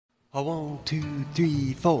A 1, 2,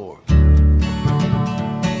 3, 4.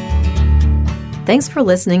 Thanks for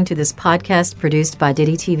listening to this podcast produced by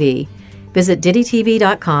Diddy TV. Visit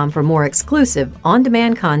DiddyTV.com for more exclusive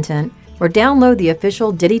on-demand content or download the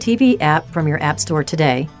official Diddy TV app from your app store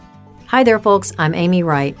today. Hi there, folks. I'm Amy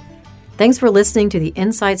Wright. Thanks for listening to the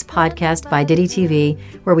Insights podcast by Diddy TV,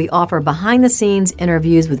 where we offer behind-the-scenes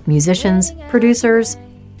interviews with musicians, producers,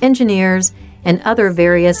 engineers, and other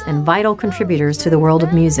various and vital contributors to the world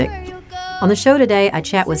of music. On the show today, I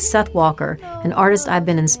chat with Seth Walker, an artist I've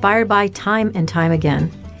been inspired by time and time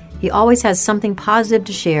again. He always has something positive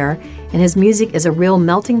to share, and his music is a real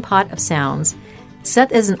melting pot of sounds.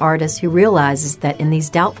 Seth is an artist who realizes that in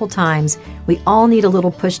these doubtful times, we all need a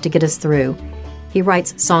little push to get us through. He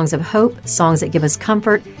writes songs of hope, songs that give us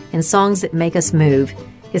comfort, and songs that make us move.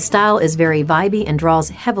 His style is very vibey and draws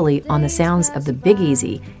heavily on the sounds of the Big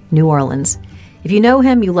Easy, New Orleans. If you know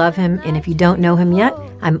him, you love him, and if you don't know him yet,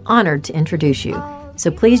 I'm honored to introduce you. So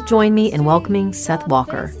please join me in welcoming Seth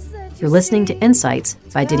Walker. You're listening to Insights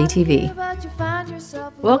by Diddy TV.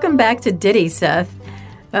 Welcome back to Diddy, Seth.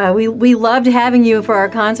 We loved having you for our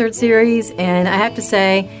concert series, and I have to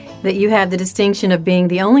say that you have the distinction of being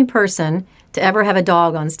the only person to ever have a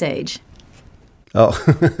dog on stage. Oh,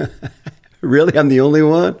 really? I'm the only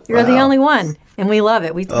one? You're the only one, and we love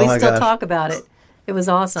it. We still gosh. talk about it. It was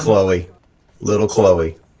awesome. Chloe. Little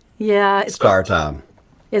Chloe. Yeah. Scar time.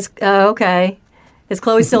 Okay. Is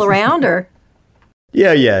Chloe still around, or?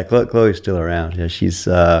 Yeah. Chloe's still around. Yeah, she's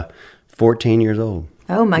 14 years old.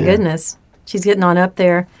 Oh, my goodness. She's getting on up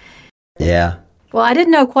there. Yeah. Well, I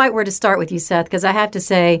didn't know quite where to start with you, Seth, because I have to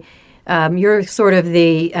say you're sort of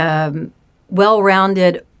the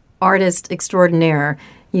well-rounded artist extraordinaire.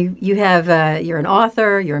 You're an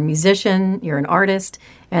author, you're a musician, you're an artist,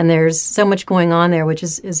 and there's so much going on there, which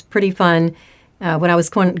is pretty fun. When I was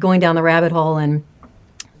going down the rabbit hole and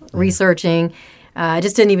researching, I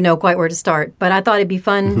just didn't even know quite where to start. But I thought it'd be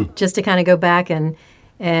fun just to kind of go back and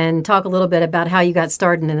talk a little bit about how you got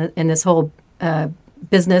started in this whole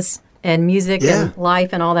business and music and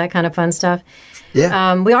life and all that kind of fun stuff.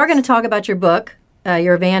 Yeah. We are going to talk about your book,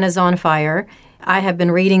 Your Van is on Fire. I have been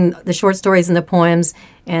reading the short stories and the poems,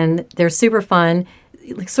 and they're super fun,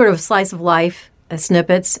 sort of slice of life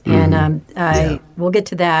snippets, and we'll get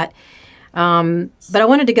to that. But I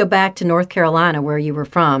wanted to go back to North Carolina, where you were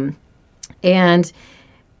from. And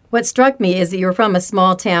what struck me is that you were from a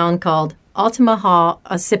small town called Altamahaw,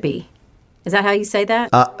 Ossipee. Is that how you say that?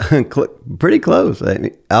 Pretty close.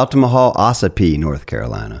 Altamahaw, Ossipee, North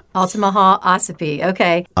Carolina. Altamahaw, Ossipee.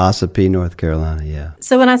 Okay. Ossipee, North Carolina, yeah.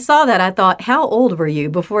 So when I saw that, I thought, how old were you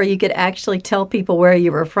before you could actually tell people where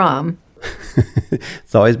you were from?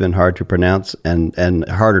 It's always been hard to pronounce and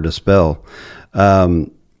harder to spell. I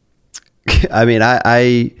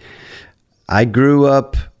grew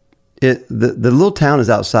up. The little town is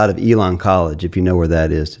outside of Elon College, if you know where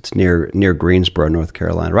that is. It's near Greensboro, North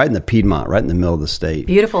Carolina, right in the Piedmont, right in the middle of the state.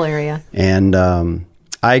 Beautiful area. And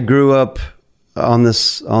I grew up on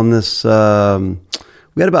this. We had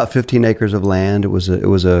about 15 acres of land. It was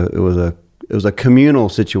a communal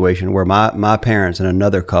situation where my parents and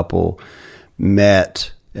another couple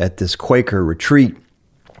met at this Quaker retreat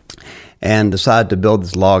and decided to build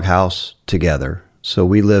this log house together. So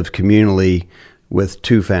we lived communally with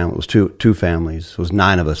two families. It was two families. It was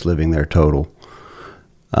 9 of us living there total.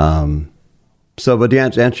 But to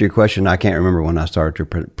answer your question, I can't remember when I started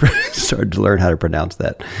to learn how to pronounce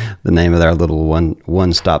that, the name of our little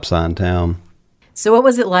one stop sign town. So what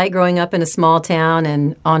was it like growing up in a small town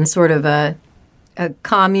and on sort of a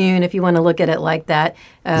commune, if you want to look at it like that,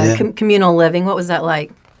 communal living? What was that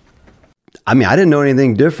like? I mean, I didn't know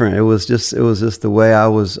anything different. It was just the way I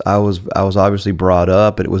was obviously brought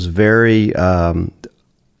up. But it was very,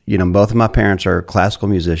 both of my parents are classical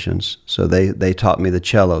musicians, so they taught me the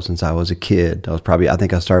cello since I was a kid. I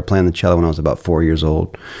think I started playing the cello when I was about 4 years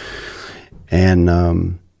old,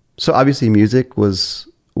 and so obviously music was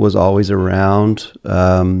always around.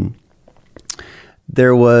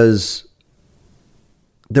 There was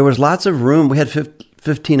lots of room. We had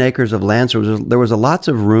 15 acres of land, so there was lots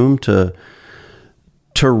of room to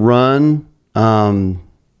run, and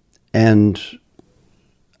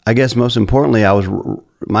I guess most importantly,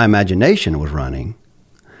 my imagination was running,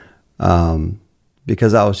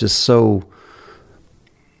 because I was just so.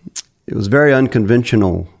 It was very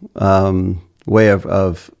unconventional way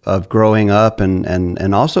of growing up,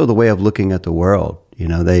 and also the way of looking at the world.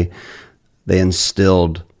 They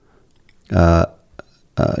instilled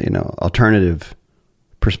alternative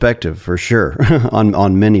perspective for sure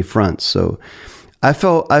on many fronts. So I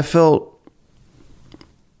felt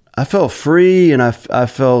free, and I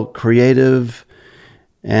felt creative,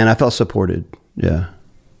 and I felt supported. Yeah.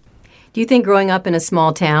 Do you think growing up in a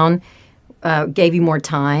small town gave you more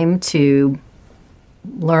time to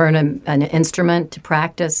learn an instrument, to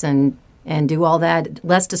practice and do all that?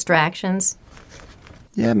 Less distractions?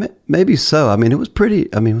 Yeah, maybe so. I mean, it was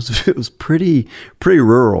pretty. I mean, it was pretty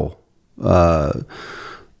rural.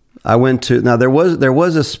 I went to there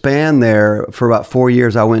was a span there for about 4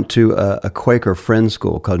 years. I went to a Quaker Friends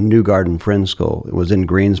School called New Garden Friends School. It was in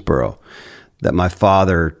Greensboro that my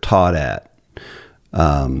father taught at.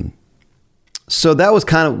 So that was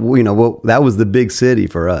kind of, that was the big city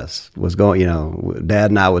for us, was going,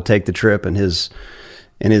 Dad and I would take the trip in his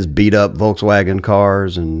beat up Volkswagen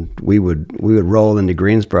cars, and we would roll into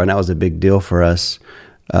Greensboro, and that was a big deal for us.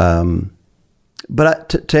 But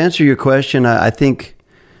to answer your question, I think,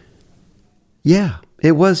 yeah,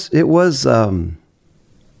 it was,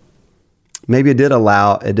 maybe it did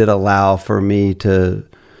allow for me to,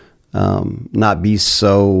 not be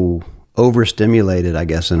so overstimulated, I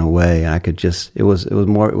guess, in a way. I could just, it was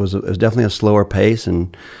definitely a slower pace,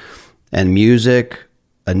 and music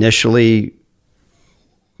initially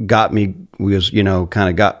got me,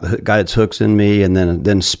 kind of got its hooks in me, and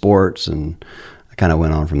then sports, and I kind of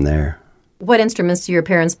went on from there. What instruments do your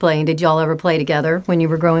parents play, and did y'all ever play together when you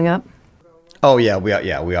were growing up? Oh yeah,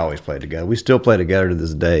 we always played together. We still play together to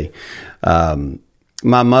this day.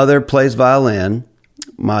 My mother plays violin.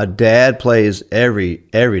 My dad plays every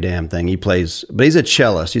damn thing. He plays, but he's a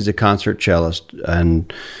cellist. He's a concert cellist,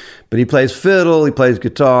 but he plays fiddle, he plays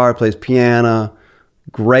guitar, plays piano.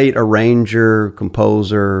 Great arranger,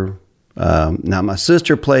 composer. Now my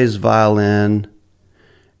sister plays violin,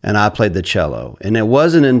 and I played the cello. And it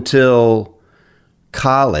wasn't until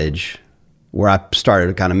college where I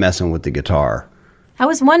started kind of messing with the guitar. I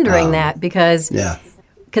was wondering that because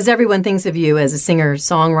everyone thinks of you as a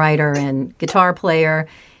singer-songwriter and guitar player.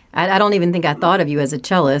 I don't even think I thought of you as a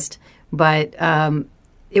cellist, but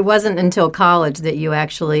it wasn't until college that you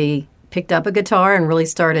actually picked up a guitar and really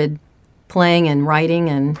started playing and writing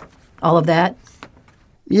and all of that.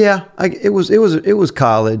 Yeah, it was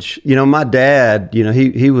college. My dad,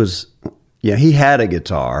 he had a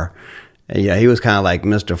guitar. Yeah, he was kind of like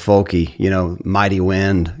Mr. Folky, Mighty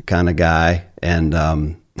Wind kind of guy, and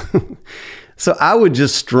so I would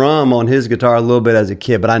just strum on his guitar a little bit as a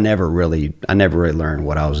kid, but I never really learned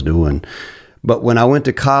what I was doing. But when I went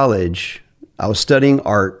to college, I was studying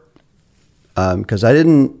art because I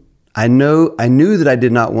knew that I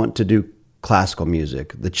did not want to do classical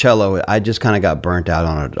music. The cello, I just kind of got burnt out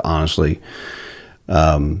on it, honestly.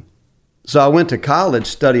 So I went to college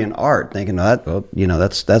studying art, thinking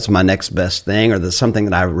that's my next best thing, or that's something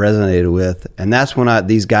that I resonated with. And that's when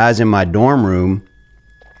these guys in my dorm room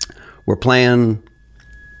were playing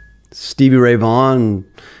Stevie Ray Vaughan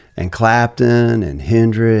and Clapton and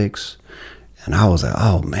Hendrix, and I was like,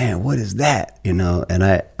 oh man, what is that? And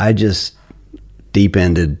I just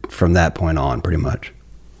deep-ended from that point on, pretty much.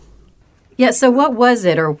 Yeah, so what was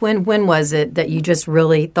it, or when was it that you just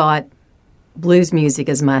really thought blues music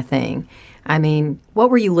is my thing? I mean, what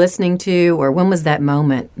were you listening to, or when was that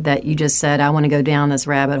moment that you just said, I want to go down this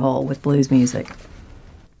rabbit hole with blues music?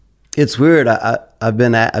 It's weird. I've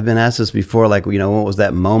been asked this before, like, what was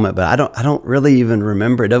that moment? But I don't really even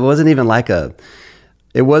remember it. It wasn't even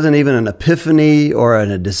an epiphany or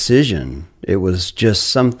a decision. It was just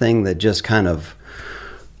something that just kind of,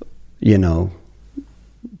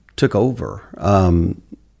 took over.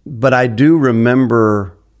 But I do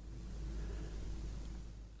remember,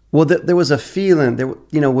 there was a feeling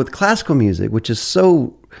there, with classical music, which is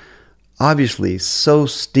so obviously so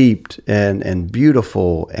steeped and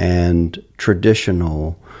beautiful and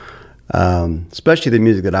traditional, especially the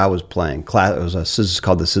music that I was playing. It was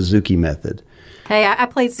called the Suzuki method. Hey, I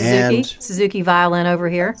played Suzuki violin over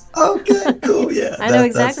here. Okay, cool, yeah. I know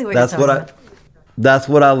exactly what you're talking about. That's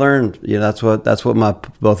what I learned. That's what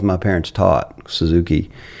both of my parents taught,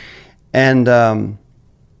 Suzuki. And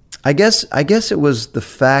I guess it was the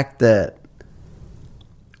fact that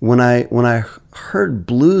when I heard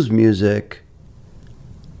blues music,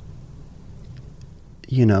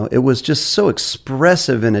 it was just so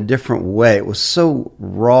expressive in a different way. It was so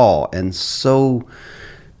raw and so,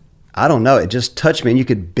 I don't know, it just touched me. And you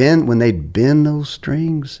could bend, when they bend those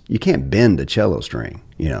strings, you can't bend a cello string.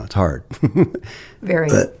 It's hard. Very.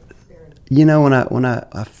 But, when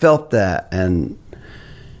I felt that, and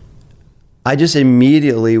I just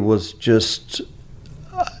immediately was just,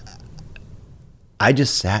 I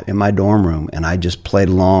just sat in my dorm room and I just played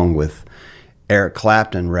along with Eric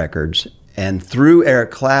Clapton records. And through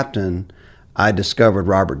Eric Clapton, I discovered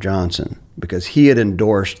Robert Johnson, because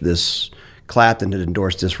Clapton had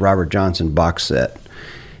endorsed this Robert Johnson box set.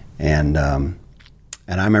 And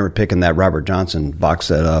And I remember picking that Robert Johnson box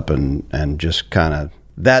set up and just kind of,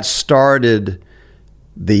 that started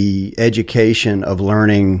the education of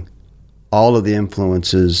learning all of the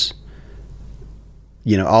influences,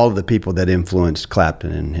 you know, all of the people that influenced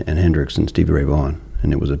Clapton and Hendrix and Stevie Ray Vaughan.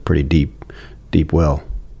 And it was a pretty deep well.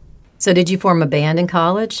 So did you form a band in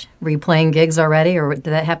college? Were you playing gigs already, or did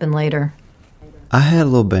that happen later? I had a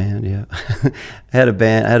little band, yeah. I had a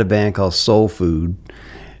band called Soul Food,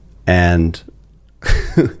 and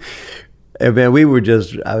and man, we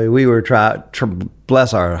were trying,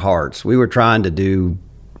 bless our hearts, we were trying to do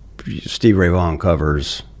Stevie Ray Vaughan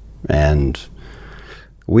covers, and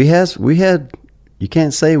we had, you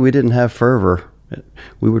can't say we didn't have fervor.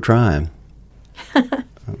 We were trying.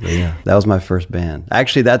 Yeah, that was my first band.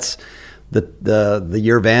 Actually, that's the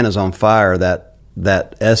Your Van Is on Fire.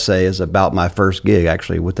 That essay is about my first gig,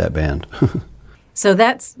 actually, with that band. So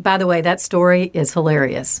that's, by the way, that story is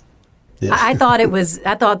hilarious. Yes. I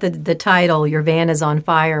thought the title, Your Van Is on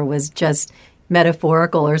Fire, was just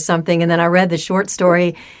metaphorical or something. And then I read the short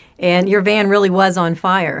story, and your van really was on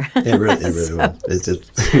fire. It really was.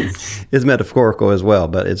 It's metaphorical as well,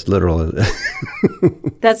 but it's literal.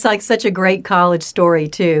 That's like such a great college story,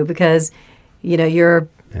 too, because, you know, you're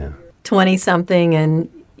 20-something and,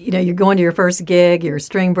 you know, you're going to your first gig, your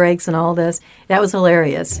string breaks and all this. That was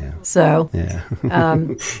hilarious. Yeah. So,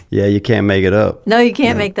 yeah, you can't make it up. No, you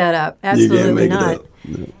can't make that up. Absolutely not.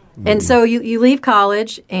 No. And so you leave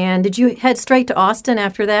college, and did you head straight to Austin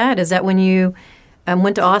after that? Is that when you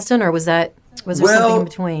went to Austin, or was there something in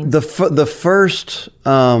between? The first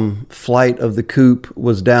flight of the coop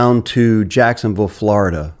was down to Jacksonville,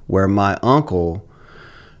 Florida, where my uncle,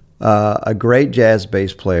 a great jazz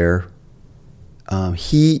bass player,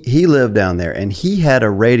 he lived down there, and he had a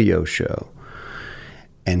radio show,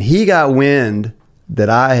 and he got wind that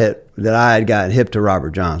I had gotten hip to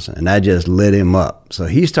Robert Johnson, and that just lit him up. So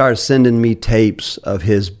he started sending me tapes of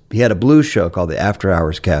he had a blues show called the After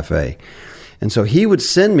Hours Cafe. And so he would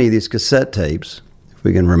send me these cassette tapes, if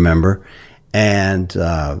we can remember, and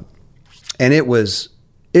it was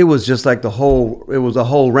just like it was a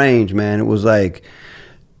whole range, man. It was like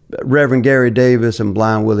Reverend Gary Davis and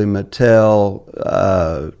Blind Willie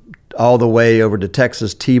Mattel, all the way over to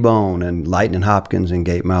Texas T-Bone and Lightning Hopkins and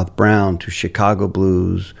Gatemouth Brown, to Chicago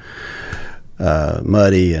blues,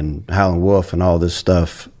 Muddy and Howlin' Wolf and all this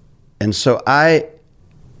stuff. And so I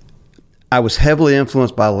was heavily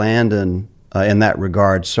influenced by Landon in that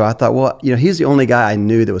regard. So I thought, well, you know, he's the only guy I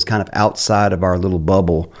knew that was kind of outside of our little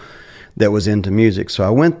bubble that was into music. So I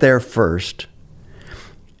went there first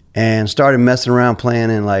and started messing around playing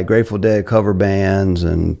in like Grateful Dead cover bands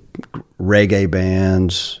and reggae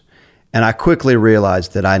bands. And I quickly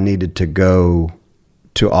realized that I needed to go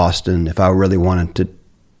to Austin if I really wanted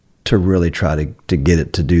to really try to get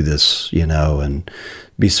it to do this, you know, and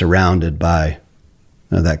be surrounded by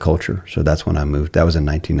that culture. So that's when I moved. That was in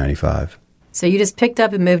 1995. So you just picked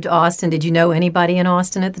up and moved to Austin. Did you know anybody in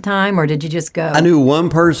Austin at the time, or did you just go? I knew one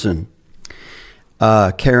person,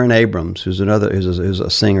 Karen Abrams, who's a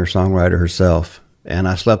singer-songwriter herself. And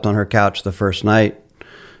I slept on her couch the first night. I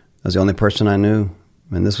was the only person I knew.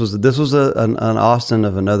 And this was an Austin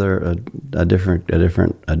of a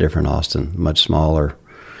different Austin, much smaller.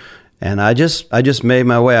 And I just made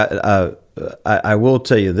my way. I will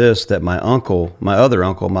tell you this, that my other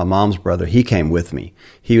uncle, my mom's brother, he came with me.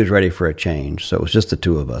 He was ready for a change. So it was just the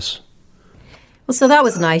two of us. Well, so that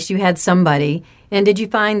was nice. You had somebody. And did you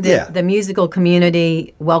find the musical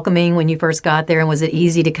community welcoming when you first got there? And was it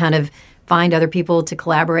easy to kind of find other people to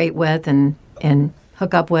collaborate with and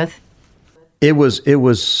hook up with? It was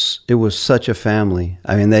such a family.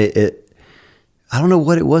 I mean, I don't know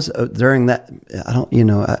what it was during that.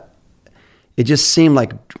 It just seemed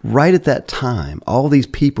like right at that time, all these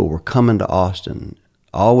people were coming to Austin,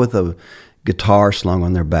 all with a guitar slung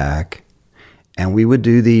on their back. And we would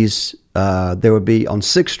do these, there would be on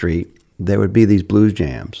 6th Street, there would be these blues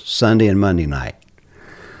jams, Sunday and Monday night.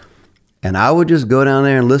 And I would just go down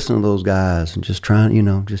there and listen to those guys and just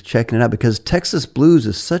just checking it out, because Texas blues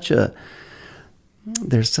is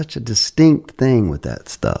there's such a distinct thing with that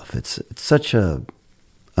stuff. It's such a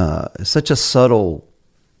subtle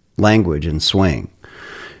language and swing.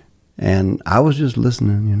 And I was just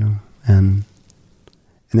listening, and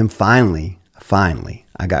then finally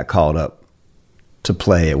I got called up to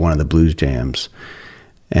play at one of the blues jams.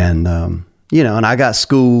 And, and I got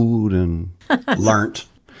schooled and learnt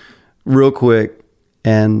real quick.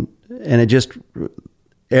 And it just,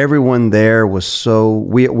 everyone there was so,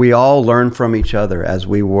 we all learned from each other as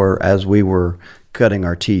we were cutting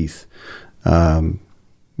our teeth. I'd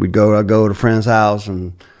go to a friend's house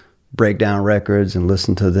and breakdown records and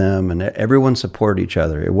listen to them, and everyone supported each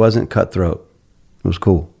other. It wasn't cutthroat. It was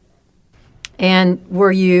cool. And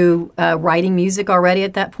were you writing music already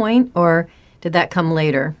at that point, or did that come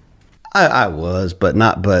later? I was, but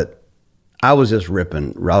I was just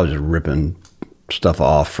ripping stuff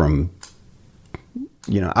off from,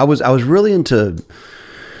 I was really into,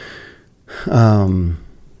 I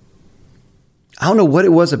don't know what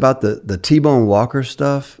it was about the T-Bone Walker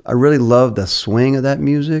stuff. I really loved the swing of that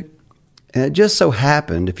music. And it just so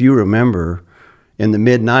happened, if you remember, in the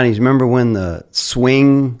mid-'90s, remember when the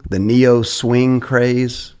neo swing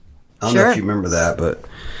craze? I don't know if you remember that, but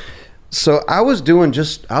so I was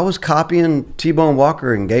copying T-Bone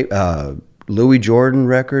Walker and Louis Jordan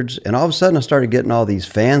records, and all of a sudden I started getting all these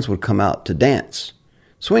fans would come out to dance,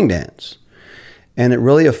 swing dance. And it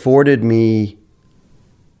really afforded me,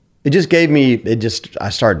 I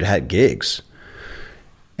started to have gigs.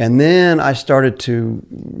 And then I started to,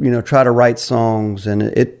 try to write songs, and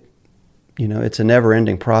it's a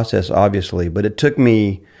never-ending process, obviously, but it took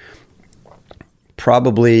me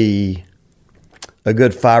probably a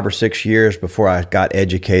good 5 or 6 years before I got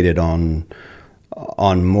educated on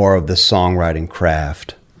more of the songwriting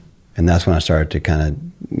craft. And that's when I started to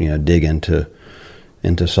kind of, dig into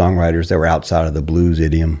songwriters that were outside of the blues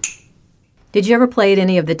idiom. Did you ever play at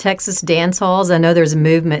any of the Texas dance halls? I know there's a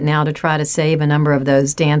movement now to try to save a number of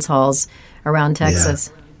those dance halls around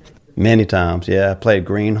Texas. Yeah. Many times, yeah. I played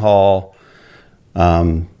Green Hall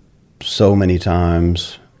so many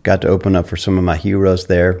times. Got to open up for some of my heroes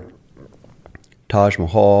there. Taj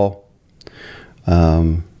Mahal,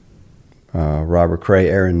 Robert Cray,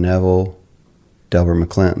 Aaron Neville, Delbert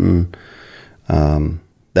McClinton.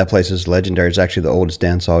 That place is legendary. It's actually the oldest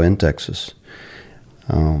dance hall in Texas.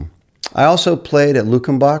 I also played at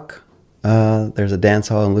Luckenbach. There's a dance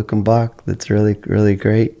hall in Luckenbach that's really, really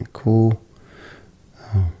great and cool.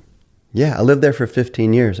 Yeah, I lived there for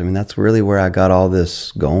 15 years. I mean, that's really where I got all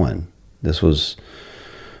this going. This was,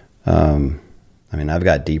 I've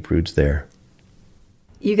got deep roots there.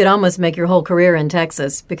 You could almost make your whole career in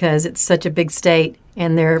Texas because it's such a big state,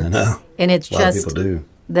 and it's just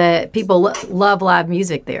that people love live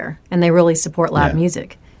music there, and they really support live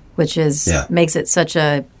music, which makes it such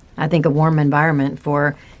a warm environment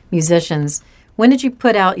for musicians. When did you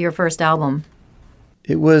put out your first album?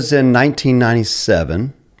 It was in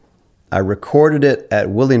 1997. I recorded it at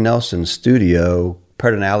Willie Nelson's studio,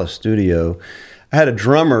 Pedernales studio. I had a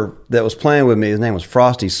drummer that was playing with me. His name was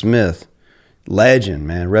Frosty Smith. Legend,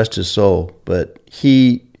 man, rest his soul. But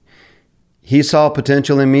he saw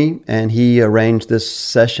potential in me, and he arranged this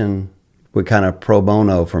session with kind of pro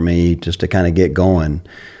bono for me just to kind of get going.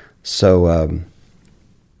 So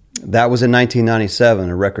that was in 1997,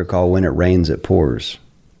 a record called When It Rains, It Pours.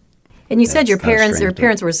 And you said your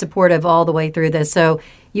parents were supportive all the way through this. So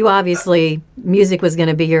you obviously, music was going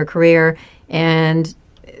to be your career, and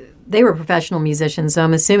they were professional musicians. So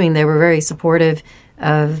I'm assuming they were very supportive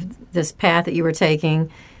of this path that you were taking.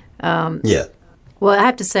 Yeah. Well, I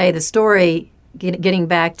have to say, the story, getting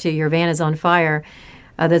back to Your Van Is on Fire,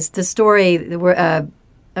 that's the story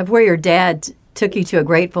of where your dad took you to a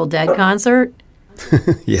Grateful Dead concert.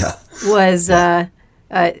 Yeah.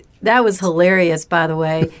 That was hilarious, by the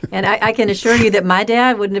way. And I can assure you that my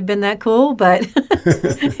dad wouldn't have been that cool, but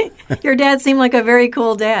your dad seemed like a very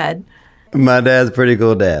cool dad. My dad's a pretty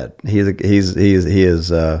cool dad. He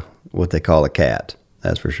is what they call a cat.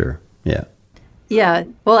 That's for sure. Yeah. Yeah.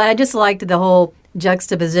 Well, I just liked the whole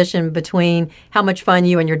juxtaposition between how much fun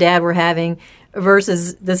you and your dad were having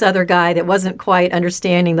versus this other guy that wasn't quite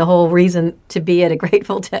understanding the whole reason to be at a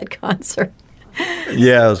Grateful Dead concert.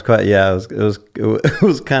 Yeah, it was quite. Yeah, it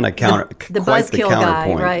was kind of the buzzkill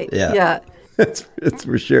guy, right? Yeah. it's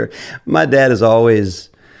for sure. My dad is always.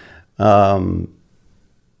 They've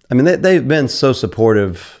been so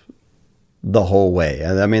supportive the whole way.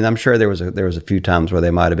 I mean, I'm sure there was a few times where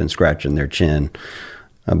they might have been scratching their chin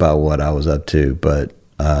about what I was up to, but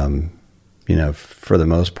for the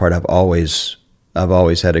most part, I've always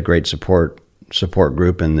had a great support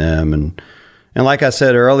group in them, and like I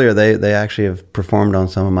said earlier, they actually have performed on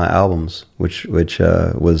some of my albums, which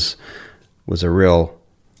was a real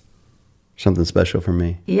something special for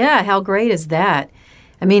me. Yeah, how great is that?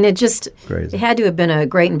 I mean, it had to have been a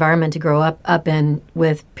great environment to grow up in,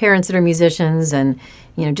 with parents that are musicians, and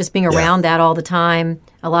just being around that all the time.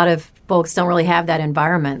 A lot of folks don't really have that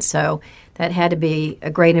environment, so that had to be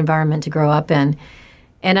a great environment to grow up in.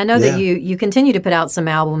 And I know that you continue to put out some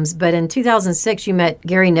albums, but in 2006 you met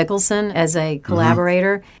Gary Nicholson as a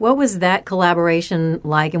collaborator. Mm-hmm. What was that collaboration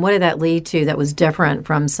like, and what did that lead to that was different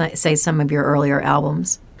from, say, some of your earlier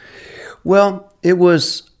albums? Well, it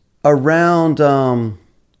was around,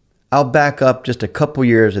 I'll back up just a couple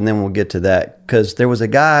years and then we'll get to that, because there was a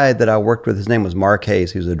guy that I worked with. His name was Mark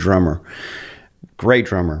Hayes. He was a drummer, great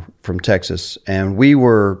drummer from Texas, and he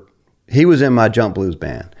was in my jump blues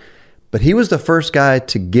band. But he was the first guy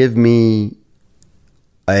to give me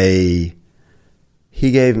he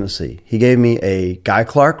gave me a Guy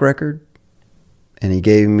Clark record, and he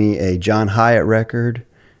gave me a John Hyatt record,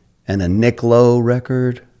 and a Nick Lowe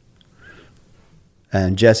record,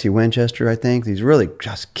 and Jesse Winchester, I think. These really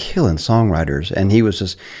just killing songwriters. And he was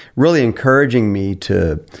just really encouraging me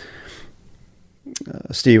to,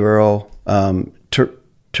 Steve Earle, to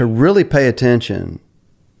really pay attention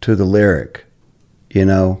to the lyric, you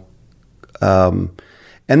know.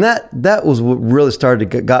 And that was what really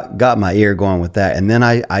started to got my ear going with that. And then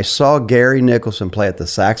I saw Gary Nicholson play at the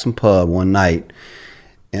Saxon Pub one night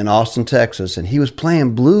in Austin, Texas, and he was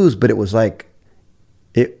playing blues, but it was like,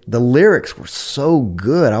 the lyrics were so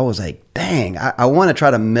good. I was like, dang, I want to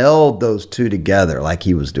try to meld those two together like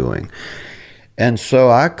he was doing. And so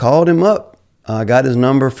I called him up. I got his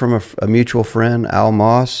number from a mutual friend, Al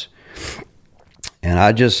Moss, and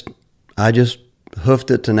I just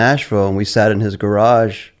hoofed it to Nashville, and we sat in his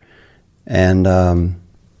garage. And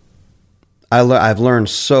I've learned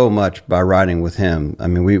so much by writing with him. I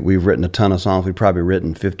mean, we've written a ton of songs. We've probably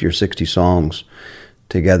written 50 or 60 songs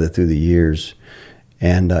together through the years.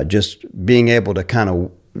 And just being able to kind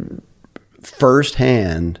of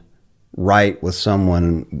firsthand write with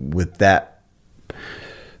someone with that's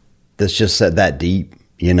just that deep,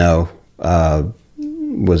 you know,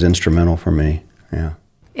 was instrumental for me. Yeah.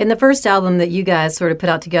 In the first album that you guys sort of put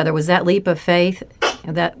out together, was that Leap of Faith?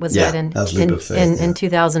 That was Leap of Faith, in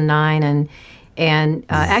 2009, and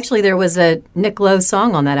actually there was a Nick Lowe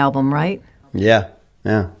song on that album, right? Yeah.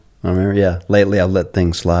 I remember. Yeah, Lately I've Let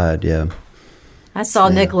Things Slide. Yeah. I saw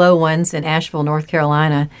Nick Lowe once in Asheville, North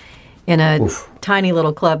Carolina, in a tiny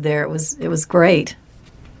little club there. It was great.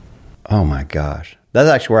 Oh my gosh, that's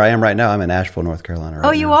actually where I am right now. I'm in Asheville, North Carolina.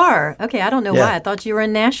 Right you are? Okay, I don't know why. I thought you were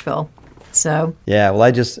in Nashville. So yeah, well,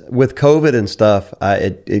 I just with COVID and stuff,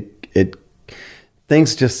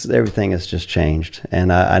 everything has just changed,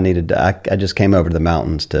 and I just came over to the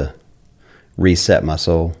mountains to reset my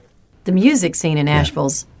soul. The music scene in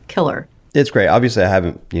Asheville's killer. It's great. Obviously, I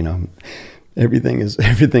haven't, you know.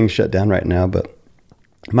 Everything's shut down right now, but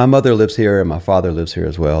my mother lives here and my father lives here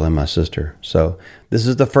as well, and my sister. So this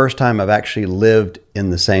is the first time I've actually lived in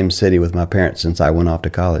the same city with my parents since I went off to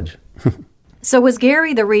college. So was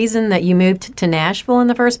Gary the reason that you moved to Nashville in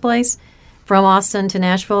the first place, from Austin to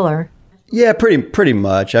Nashville, or? Yeah, pretty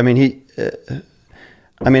much. I mean,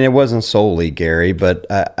 it wasn't solely Gary, but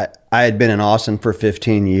I had been in Austin for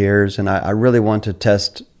 15 years, and I really wanted to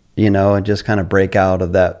test, you know, and just kind of break out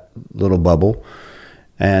of that little bubble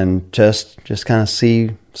and just kind of see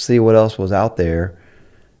what else was out there.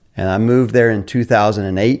 And I moved there in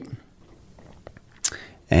 2008.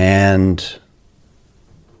 And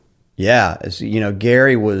yeah, you know,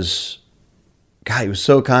 Gary was, God, he was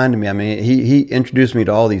so kind to me. I mean, he introduced me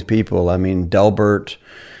to all these people. I mean, Delbert,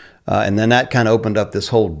 and then that kind of opened up this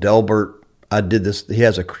whole Delbert. Delbert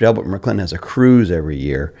McClinton has a cruise every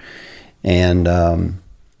year. And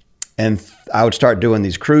I would start doing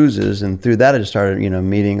these cruises, and through that I just started, you know,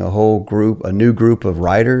 meeting a new group of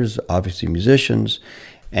writers, obviously musicians,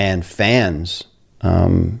 and fans.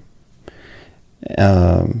 And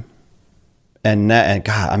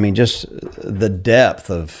God, I mean, just the depth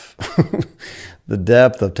of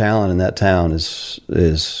talent in that town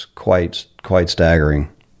is quite staggering.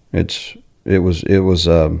 It was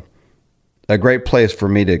a great place for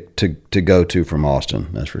me to go to from Austin.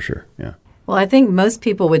 That's for sure. Yeah. Well, I think most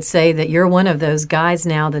people would say that you're one of those guys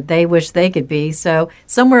now that they wish they could be. So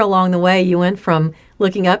somewhere along the way, you went from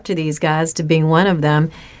looking up to these guys to being one of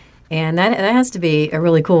them. And that has to be a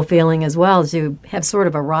really cool feeling as well, to have sort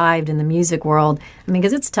of arrived in the music world. I mean,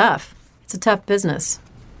 because it's tough. It's a tough business.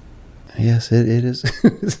 Yes, it is.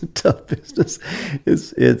 It's a tough business.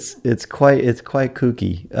 It's quite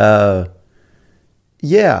kooky.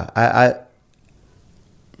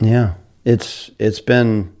 It's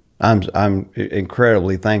been. I'm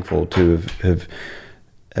incredibly thankful to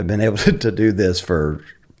have been able to do this for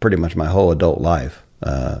pretty much my whole adult life.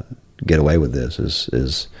 Get away with this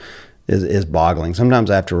is boggling.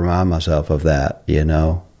 Sometimes I have to remind myself of that, you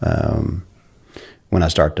know, when I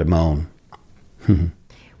start to moan.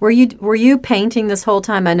 Were you painting this whole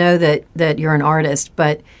time? I know that you're an artist,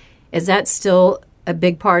 but is that still a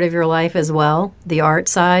big part of your life as well, the art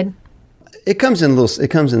side? It comes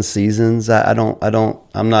in seasons.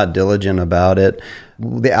 I'm not diligent about it.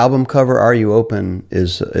 The album cover, Are You Open,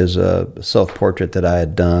 is a self-portrait that I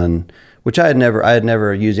had done which I had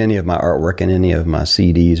never used any of my artwork in any of my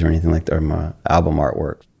CDs or anything like that, or my album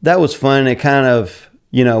artwork. That was fun. It kind of,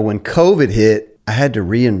 when COVID hit, I had to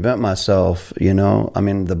reinvent myself, I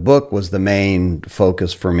mean, the book was the main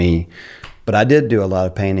focus for me, but I did do a lot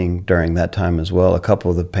of painting during that time as well. A couple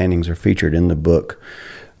of the paintings are featured in the book.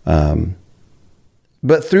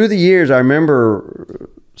 But through the years, I remember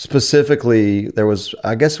specifically,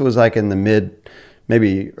 I guess it was like in the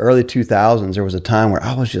maybe early 2000s, there was a time where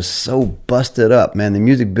I was just so busted up, man. The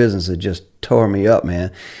music business had just tore me up,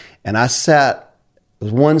 man. And it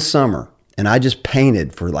was one summer, and I just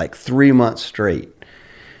painted for like 3 months straight.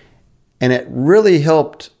 And it really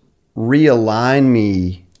helped realign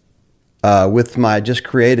me with my just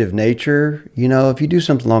creative nature. If you do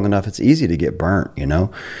something long enough, it's easy to get burnt,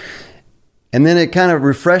 And then it kind of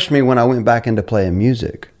refreshed me when I went back into playing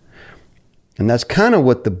music. And that's kind of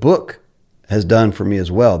what the book has done for me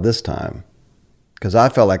as well this time. Because I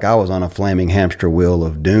felt like I was on a flaming hamster wheel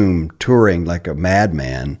of doom, touring like a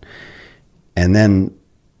madman. And then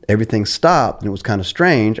everything stopped, and it was kind of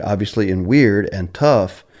strange, obviously, and weird and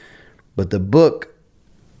tough. But the book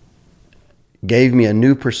gave me a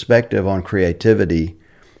new perspective on creativity.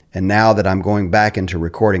 And now that I'm going back into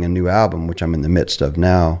recording a new album, which I'm in the midst of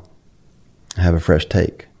now, I have a fresh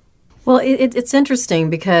take. Well, it's interesting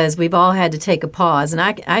because we've all had to take a pause. And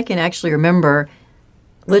I can actually remember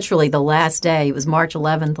literally the last day, it was March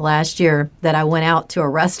 11th last year, that I went out to a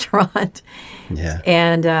restaurant. Yeah.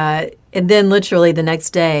 And then literally the next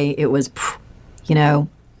day it was, don't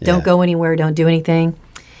go anywhere, don't do anything.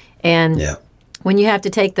 And when you have to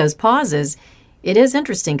take those pauses, it is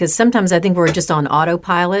interesting because sometimes I think we're just on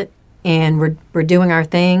autopilot and we're doing our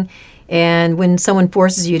thing. And when someone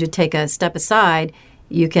forces you to take a step aside,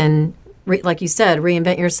 you can, like you said,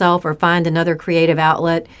 reinvent yourself or find another creative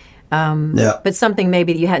outlet, but something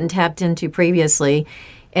maybe that you hadn't tapped into previously.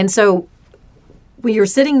 And so when you're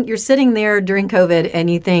sitting there during COVID and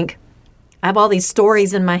you think, I have all these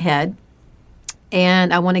stories in my head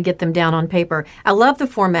and I want to get them down on paper. I love the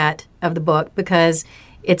format of the book because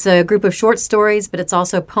it's a group of short stories, but it's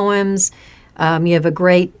also poems. You have a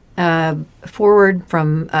great foreword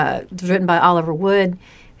from written by Oliver Wood,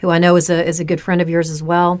 who I know is a good friend of yours as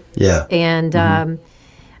well. Yeah. And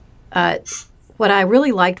what I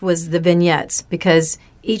really liked was the vignettes because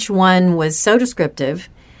each one was so descriptive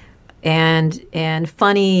and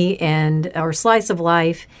funny or slice of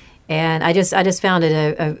life. And I just found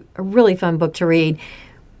it a really fun book to read.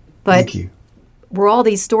 But thank you. Were all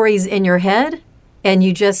these stories in your head and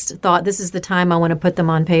you just thought this is the time I want to put them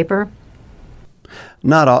on paper?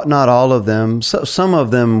 Not all of them. So, some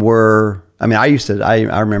of them were. I mean,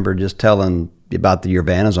 I remember just telling about the year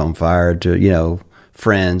Vanna's on fire to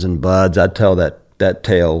friends and buds. I'd tell that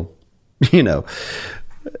tale,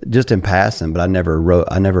 just in passing, but I never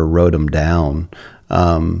wrote them down.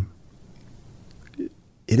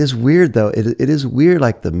 It is weird though. It is weird,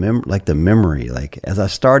 like the memory. Like as I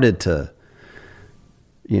started to,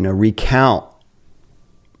 recount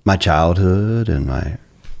my childhood and my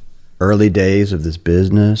early days of this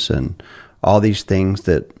business and all these things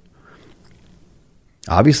that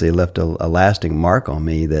obviously left a lasting mark on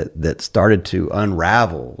me that started to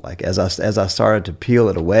unravel. Like as I started to peel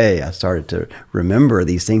it away, I started to remember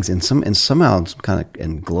these things in somehow kind of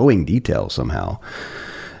in glowing detail somehow.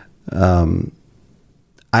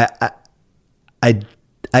 I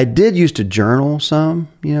did used to journal some,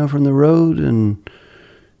 from the road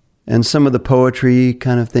and some of the poetry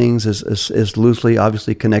kind of things is loosely,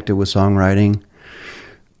 obviously connected with songwriting.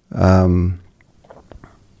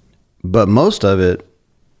 But most of it,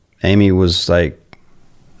 Amy, was like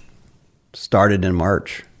started in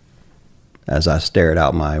March as I stared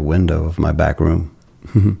out my window of my back room.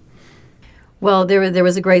 Well, there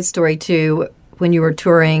was a great story too when you were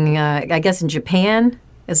touring, I guess in Japan.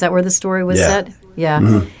 Is that where the story was set? Yeah.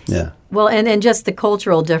 Mm-hmm. Yeah. Well, and just the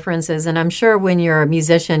cultural differences. And I'm sure when you're a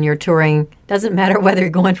musician, you're touring, doesn't matter whether you're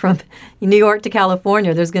going from New York to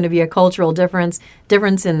California, there's going to be a cultural difference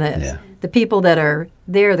in the people that are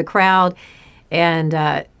there, the crowd. And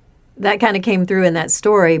that kind of came through in that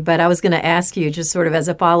story. But I was going to ask you, just sort of as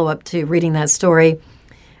a follow-up to reading that story,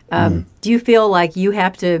 do you feel like you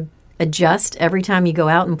have to adjust every time you go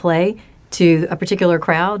out and play to a particular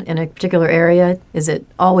crowd in a particular area? Is it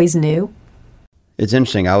always new? It's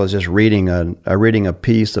interesting. I was just reading a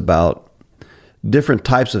piece about different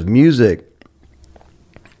types of music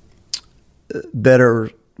that are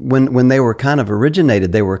when they were kind of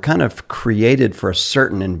originated, they were kind of created for a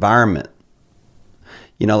certain environment.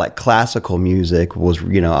 Like classical music was,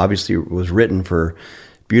 obviously was written for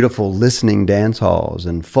beautiful listening dance halls,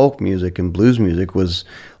 and folk music and blues music was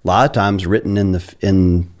a lot of times written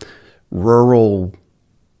in rural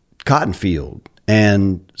cotton field.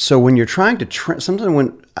 And so when you're trying to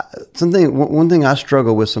one thing I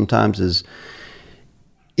struggle with sometimes is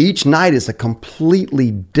each night is a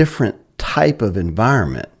completely different type of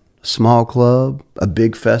environment. Small club, a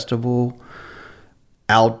big festival,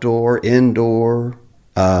 outdoor, indoor,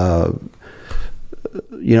 an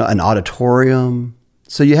auditorium.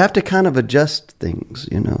 So you have to kind of adjust things,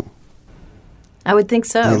 I would think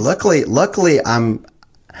so. I mean, luckily, I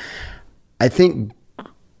think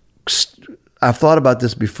I've thought about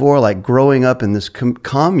this before. Like growing up in this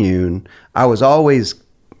commune, I was always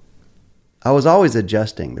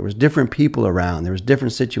adjusting. There was different people around. There was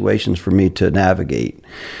different situations for me to navigate,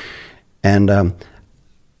 and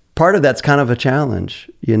part of that's kind of a challenge,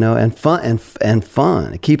 and fun and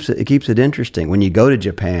fun. It keeps it interesting when you go to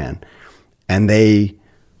Japan, and they,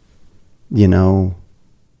 they're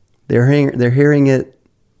hearing it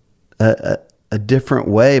a different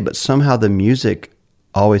way, but somehow the music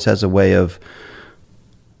always has a way of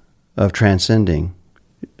transcending.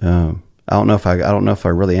 I don't know if I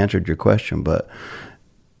really answered your question, but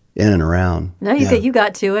in and around. No, you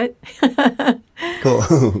got to it.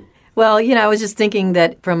 Cool. Well, I was just thinking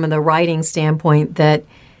that from the writing standpoint that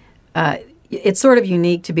it's sort of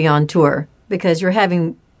unique to be on tour because you're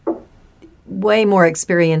having way more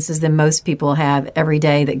experiences than most people have every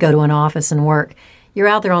day that go to an office and work. You're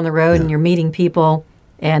out there on the road and you're meeting people,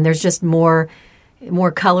 and there's just more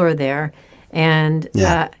color there. And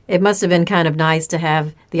it must have been kind of nice to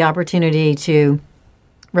have the opportunity to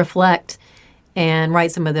reflect and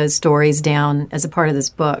write some of those stories down as a part of this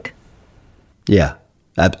book. Yeah,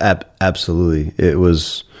 absolutely. It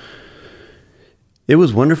was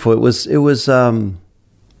wonderful. It was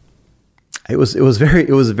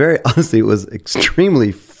very honestly, it was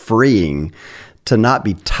extremely freeing to not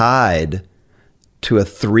be tied to a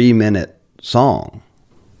 3-minute song.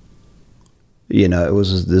 I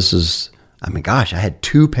had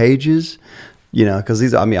 2 pages,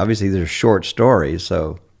 because obviously these are short stories.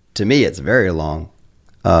 So to me, it's very long.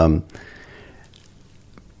 And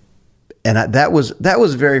that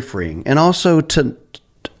was very freeing. And also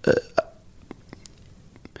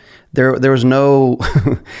there was no,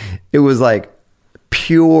 it was like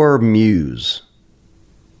pure muse.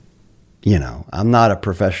 I'm not a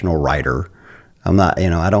professional writer. I'm not,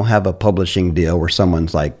 I don't have a publishing deal where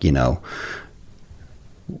someone's like,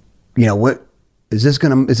 what is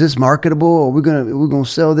this marketable? Are we gonna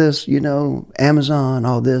sell this? Amazon,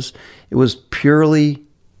 all this. It was purely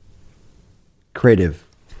creative,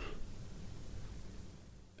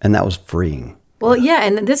 and that was freeing. Well, yeah,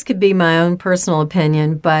 and this could be my own personal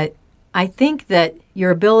opinion, but I think that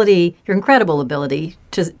your incredible ability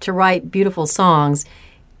to write beautiful songs,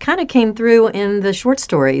 kind of came through in the short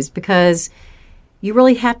stories because you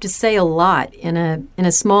really have to say a lot in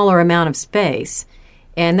a smaller amount of space.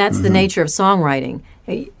 And that's the nature of songwriting.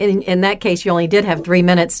 In that case, you only did have 3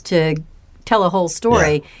 minutes to tell a whole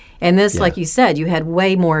story. Yeah. And this, like you said, you had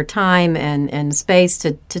way more time and space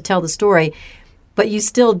to tell the story. But you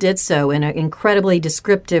still did so in an incredibly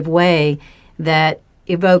descriptive way that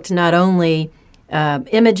evoked not only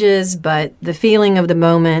images, but the feeling of the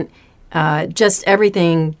moment, just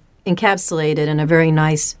everything encapsulated in a very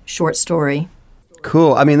nice short story.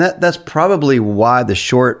 Cool. I mean, that's probably why the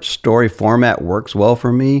short story format works well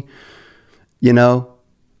for me,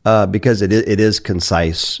 because it is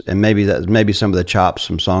concise, and maybe some of the chops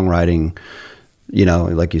from songwriting,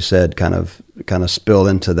 like you said, kind of spill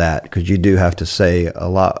into that, because you do have to say a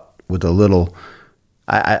lot with a little.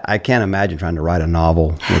 I can't imagine trying to write a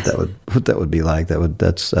novel. What that would be like.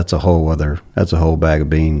 That's a whole bag of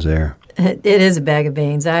beans there. It is a bag of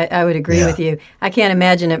beans. I would agree with you. I can't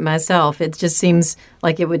imagine it myself. It just seems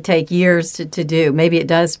like it would take years to do. Maybe it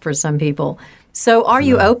does for some people. So Are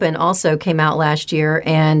You Open also came out last year,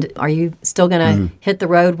 and are you still going to hit the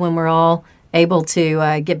road when we're all able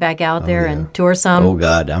to get back out there and tour some? Oh,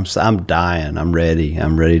 God. I'm dying. I'm ready.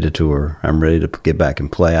 I'm ready to tour. I'm ready to get back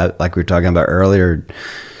and play. Like we were talking about earlier,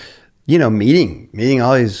 meeting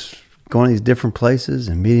all these, going to these different places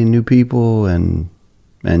and meeting new people and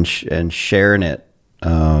sharing it.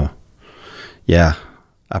 I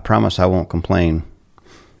promise I won't complain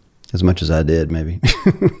as much as I did, maybe.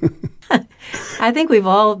 I think we've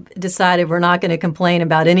all decided we're not going to complain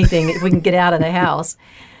about anything if we can get out of the house.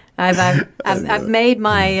 I've made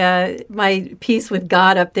my peace with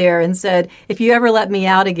God up there and said, if you ever let me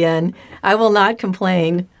out again, I will not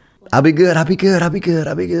complain. I'll be good. I'll be good. I'll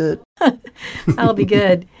be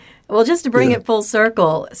good. Well, just to bring it full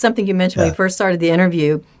circle, something you mentioned when we first started the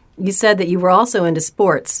interview, you said that you were also into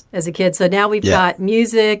sports as a kid. So now we've got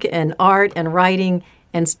music and art and writing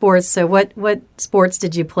and sports. So what sports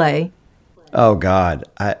did you play? Oh God.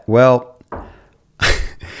 I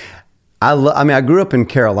grew up in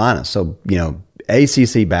Carolina, so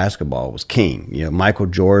ACC basketball was king. Michael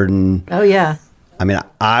Jordan. Oh yeah.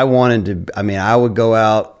 I would go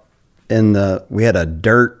out we had a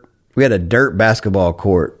dirt basketball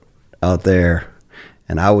court out there,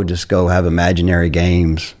 and I would just go have imaginary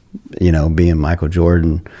games, being Michael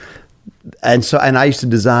Jordan. And I used to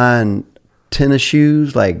design tennis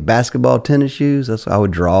shoes, like basketball tennis shoes. I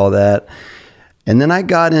would draw that. And then I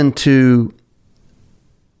got into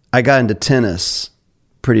tennis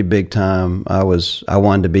pretty big time. I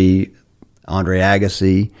wanted to be Andre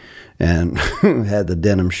Agassi, and had the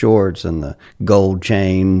denim shorts and the gold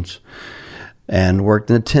chains, and worked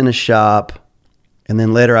in a tennis shop. And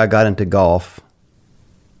then later I got into golf.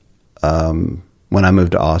 When I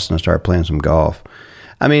moved to Austin, I started playing some golf.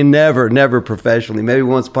 Never professionally. Maybe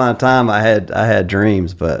once upon a time I had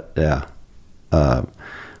dreams, but yeah,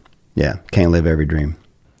 can't live every dream.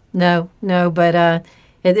 No, but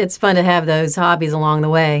it's fun to have those hobbies along the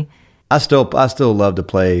way. I still love to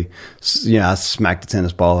play. I smack the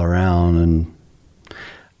tennis ball around,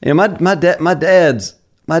 and my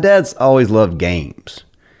dad's always loved games.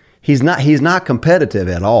 He's not competitive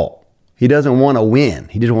at all. He doesn't want to win.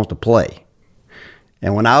 He just wants to play.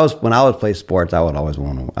 And when I would play sports, I would always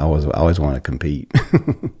want to compete.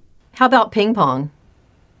 How about ping pong?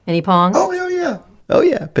 Any pong? Oh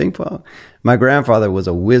yeah, ping pong. My grandfather was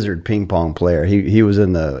a wizard ping pong player. He was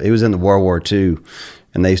in the World War II,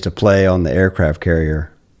 and they used to play on the aircraft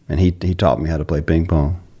carrier, and he taught me how to play ping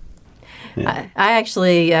pong. Yeah. I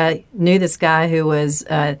actually knew this guy who was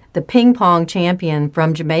the ping pong champion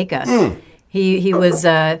from Jamaica. He was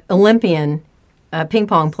an Olympian ping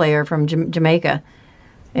pong player from Jamaica.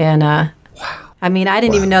 And wow. I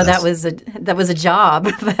didn't even know that was a job.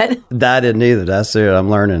 But I didn't either. That's it. I'm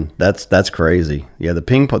learning. That's crazy. Yeah, the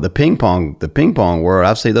ping pong world.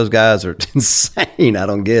 I've seen those guys are insane. I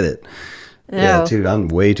don't get it. No. Yeah, I'm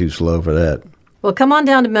way too slow for that. Well, come on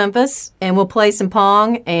down to Memphis, and we'll play some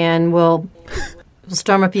pong, and we'll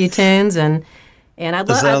strum a few tunes, and I'd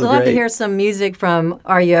love to hear some music from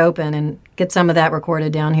Are You Open and get some of that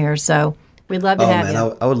recorded down here. So we'd love to have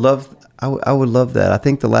you. I would love that. I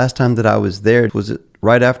think the last time that I was there, was it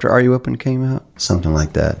right after Are You Open came out? Something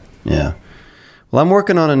like that. Yeah. Well, I'm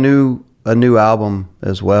working on a new album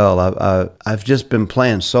as well. I've just been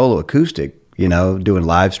playing solo acoustic, doing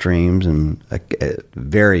live streams and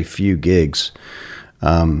very few gigs.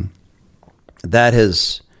 That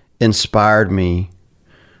has inspired me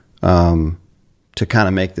to kind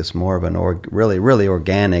of make this more of an really, really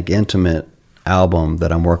organic, intimate album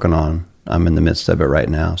that I'm working on. I'm in the midst of it right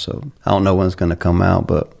now, so I don't know when it's going to come out,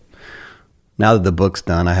 but now that the book's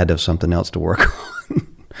done, I had to have something else to work on.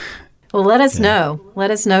 Well, let us know.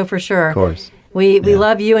 Let us know for sure. Of course. We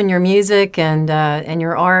love you and your music and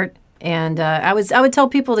your art. And I would tell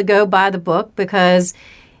people to go buy the book because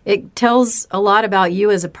it tells a lot about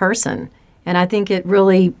you as a person. And I think it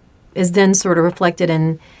really is then sort of reflected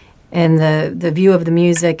in the view of the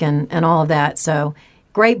music and all of that. So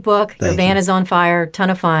great book. Your van is on fire.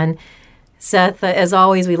 Ton of fun. Seth, as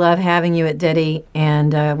always, we love having you at Diddy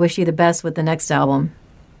and wish you the best with the next album.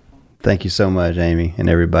 Thank you so much, Amy, and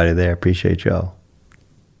everybody there. Appreciate y'all.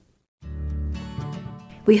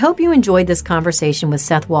 We hope you enjoyed this conversation with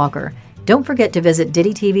Seth Walker. Don't forget to visit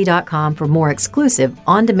DiddyTV.com for more exclusive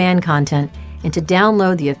on-demand content and to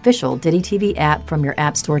download the official Diddy TV app from your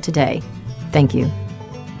app store today. Thank you.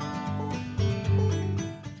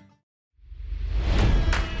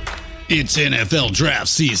 It's NFL draft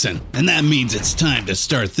season, and that means it's time to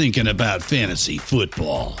start thinking about fantasy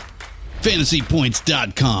football.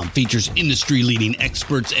 FantasyPoints.com features industry-leading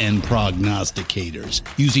experts and prognosticators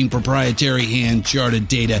using proprietary hand-charted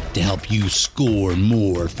data to help you score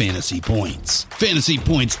more fantasy points.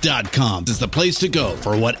 FantasyPoints.com is the place to go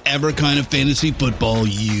for whatever kind of fantasy football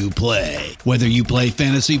you play. Whether you play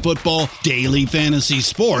fantasy football, daily fantasy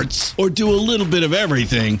sports, or do a little bit of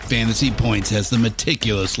everything, Fantasy Points has the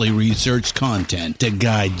meticulously researched content to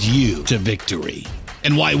guide you to victory.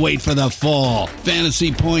 And why wait for the fall?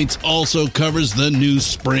 Fantasy Points also covers the new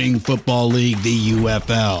spring football league, the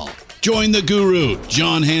UFL. Join the guru,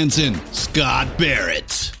 John Hansen, Scott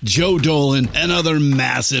Barrett, Joe Dolan, and other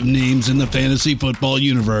massive names in the fantasy football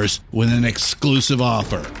universe with an exclusive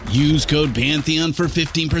offer. Use code Pantheon for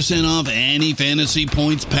 15% off any Fantasy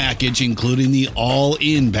Points package, including the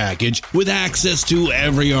all-in package, with access to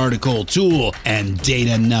every article, tool, and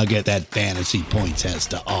data nugget that Fantasy Points has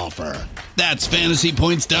to offer. That's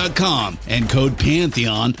FantasyPoints.com and code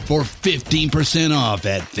Pantheon for 15% off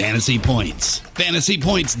at Fantasy Points.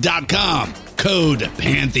 FantasyPoints.com. DidiTV.com. Code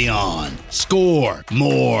Pantheon. Score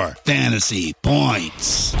more fantasy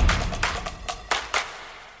points.